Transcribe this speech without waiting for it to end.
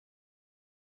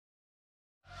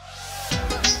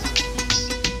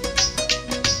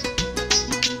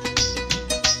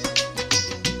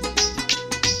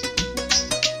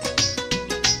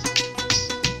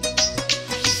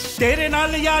तेरे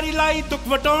नाल यारी लाई दुख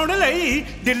वटाउण लई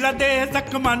दिल दे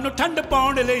जख्मां नूं ठंड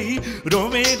पाउण लई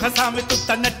रोवे खसावे तू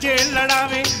तां नचे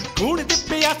लड़ावे खून दी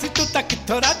प्यासी तू तां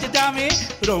कित्थों रज जावे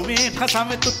रोवे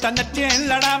खसावे तू तां नचे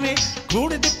लड़ावे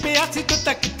खून दी प्यासी तू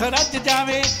तां कित्थों रज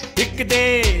जावे एक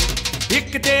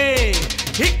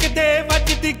दे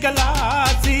वजदी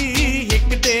गलासी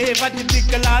एक दे वजदी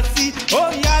गलासी ओ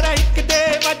यारा एक दे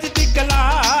वजदी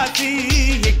गलासी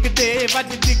एक दे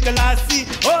वजदी गलासी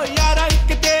ओ यारा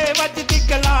एक दे वजदी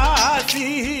गलासी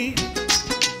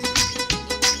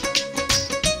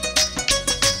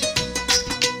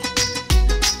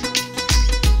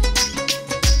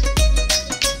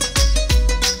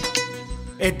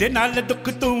ਇਹਦੇ ਨਾਲ ਦੁੱਖ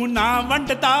ਤੂੰ ਨਾ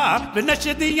ਵੰਡਦਾ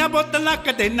ਨਸ਼ੇ ਦੀਆਂ ਬੋਤਲਾਂ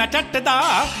ਕਦੇ ਨਾ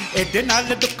ਛੱਡਦਾ ਇਹਦੇ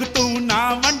ਨਾਲ ਦੁੱਖ ਤੂੰ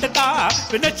ਨਾ ਵੰਡਦਾ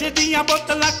ਨਸ਼ੇ ਦੀਆਂ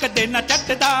ਬੋਤਲਾਂ ਕਦੇ ਨਾ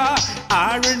ਛੱਡਦਾ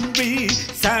R&B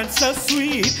sounds so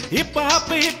sweet hip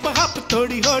hop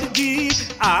ਥੋੜੀ ਹੋਰ ਜੀ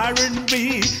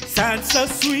R&B sounds so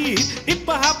sweet hip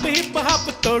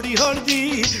hop ਥੋੜੀ ਹੋਰ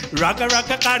ਜੀ ਰਾਗਾ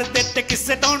ਕਰਦੇ ਤੇ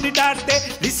ਕਿਸੇ ਤੋਂ ਨਹੀਂ ਡਰਦੇ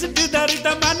ਲਿਸਨ ਟੂ ਦਾ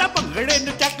ਰਿਦਮ ਨਾ ਭੰਗੜੇ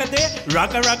ਨੂੰ ਚੱਕਦੇ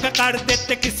ਰਾਗਾ ਕਰਦੇ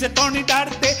ਤੇ ਕਿਸੇ ਤੋਂ ਨਹੀਂ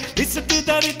ਡਰਦੇ ਲਿਸਨ ਟੂ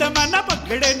ਰਿਦਮ ਨਾ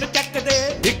ਭੰਗੜੇ ਨੂੰ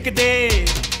ਚੱਕਦੇ ਇੱਕ ਦੇ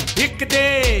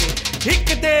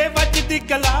ਵੱਜਦੀ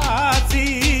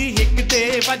ਗਲਾਸੀ ਇੱਕ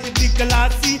ਦੇ ਵੱਜਦੀ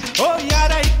ਗਲਾਸੀ ਓ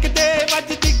ਯਾਰਾ ਇੱਕ ਦੇ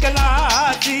ਵੱਜਦੀ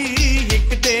ਗਲਾਸੀ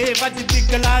ਇੱਕ ਦੇ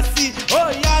ਵੱਜਦੀ ਗਲਾਸੀ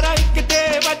ਓ ਯਾਰਾ ਇੱਕ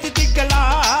ਦੇ ਵੱਜਦੀ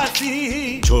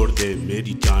ਗਲਾਸੀ ਛੋੜ ਦੇ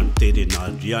ਮੇਰੀ ਜਾਨ ਤੇਰੇ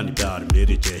ਨਾਲ ਰਿਆ ਨੀ ਪਿਆਰ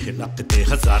ਮੇਰੇ ਜਿਹੇ ਲੱਕ ਤੇ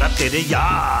ਹਜ਼ਾਰਾਂ ਤੇਰੇ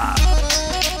ਯਾਰ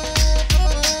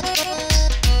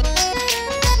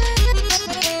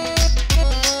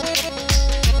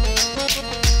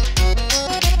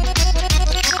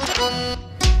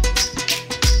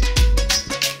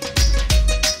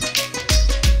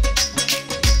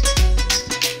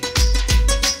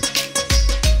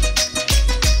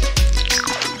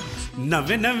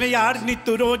ਨਵੇਂ ਨਵੇਂ ਯਾਰ ਨੀ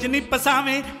ਤੂੰ ਰੋਜ਼ ਨੀ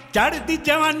ਪਸਾਵੇਂ ਚੜ੍ਹਦੀ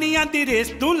ਜਵਾਨੀਆਂ ਦੀ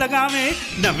ਰੇਸ ਤੂੰ ਲਗਾਵੇਂ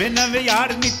ਨਵੇਂ ਨਵੇਂ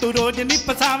ਯਾਰ ਨੀ ਤੂੰ ਰੋਜ਼ ਨੀ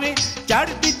ਪਸਾਵੇਂ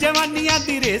ਚੜ੍ਹਦੀ ਜਵਾਨੀਆਂ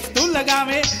ਦੀ ਰੇਸ ਤੂੰ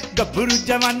ਲਗਾਵੇਂ ਗੱਭਰੂ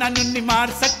ਜਵਾਨਾਂ ਨੂੰ ਨੀ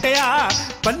ਮਾਰ ਸੱਟਿਆ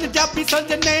ਪੰਜਾਬੀ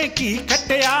ਸੱਜਣੇ ਕੀ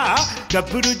ਖੱਟਿਆ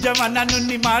ਗੱਭਰੂ ਜਵਾਨਾਂ ਨੂੰ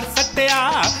ਨੀ ਮਾਰ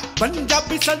ਸੱਟਿਆ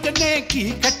ਪੰਜਾਬੀ ਸੱਜਣੇ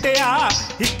ਕੀ ਖੱਟਿਆ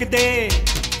ਇੱਕ ਦੇ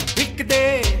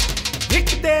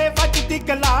ਵੱਜਦੀ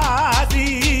ਗਲਾਸੀ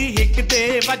ਇੱਕ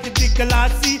ਦੇ ਵੱਜਦੀ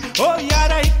ਗਲਾਸੀ ਓ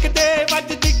ਯਾਰਾ ਇੱਕ ਦੇ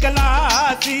ਵੱਜਦੀ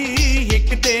ਗਲਾਸੀ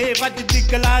ਇੱਕ ਦੇ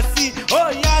ਵੱਜਦੀ ਗਲਾਸੀ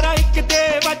ਓ ਯਾਰਾ ਇੱਕ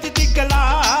ਦੇ ਵੱਜਦੀ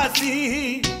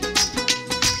ਗਲਾਸੀ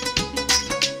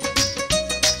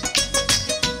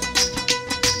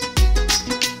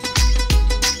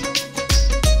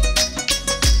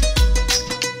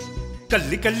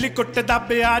ਕੱਲੀ ਕੱਲੀ ਕੁੱਟਦਾ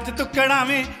ਪਿਆਜ ਤੂੰ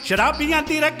ਕੜਾਵੇਂ ਸ਼ਰਾਬੀਆਂ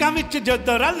ਦੀ ਰਗਾਂ ਵਿੱਚ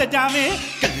ਜਦੋਂ ਰਲ ਜਾਵੇਂ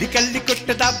ਕੱਲੀ ਕੱਲੀ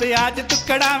ਕੁੱਟਦਾ ਪਿਆਜ ਤੂੰ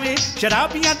ਕੜਾਵੇਂ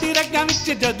ਸ਼ਰਾਬੀਆਂ ਦੀ ਰਗਾਂ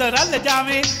ਵਿੱਚ ਜਦੋਂ ਰਲ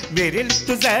ਜਾਵੇਂ ਮੇਰੇ ਲਈ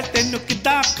ਤੂੰ ਜ਼ਹਿਰ ਤੈਨੂੰ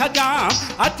ਕਿੱਦਾਂ ਆਖਾਂ ਜਾਮ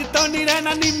ਅੱਜ ਤੋਂ ਨਹੀਂ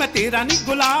ਰਹਿਣਾ ਨੀ ਮੈਂ ਤੇਰਾ ਨੀ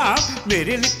ਗੁਲਾਮ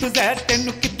ਮੇਰੇ ਲਈ ਤੂੰ ਜ਼ਹਿਰ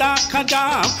ਤੈਨੂੰ ਕਿੱਦਾਂ ਆਖਾਂ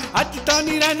ਜਾਮ ਅੱਜ ਤੋਂ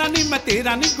ਨਹੀਂ ਰਹਿਣਾ ਨੀ ਮੈਂ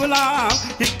ਤੇਰਾ ਨੀ ਗੁਲਾਮ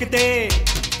ਇੱਕ ਦੇ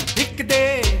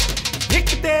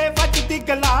ਵੱਜਦੀ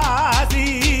ਗਲਾਸੀ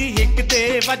ਇੱਕ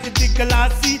ਦੇ ਵੱਜਦੀ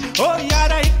ਗਲਾਸੀ ਓ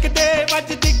ਯਾਰਾ ਇੱਕ ਦੇ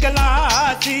ਵੱਜਦੀ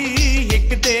ਗਲਾਸੀ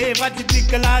ਇੱਕ ਦੇ ਵੱਜਦੀ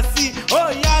ਗਲਾਸੀ ਓ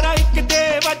ਯਾਰਾ ਇੱਕ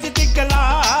ਦੇ ਵੱਜਦੀ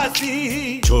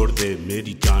ਗਲਾਸੀ ਛੋੜ ਦੇ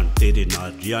ਮੇਰੀ ਜਾਨ ਤੇਰੇ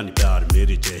ਨਾਲ ਰਿਆ ਨੀ ਪਿਆਰ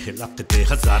ਮੇਰੇ ਜਿਹੇ ਲੱਕ ਤੇ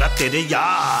ਹਜ਼ਾਰਾਂ ਤੇਰੇ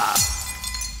ਯਾਰ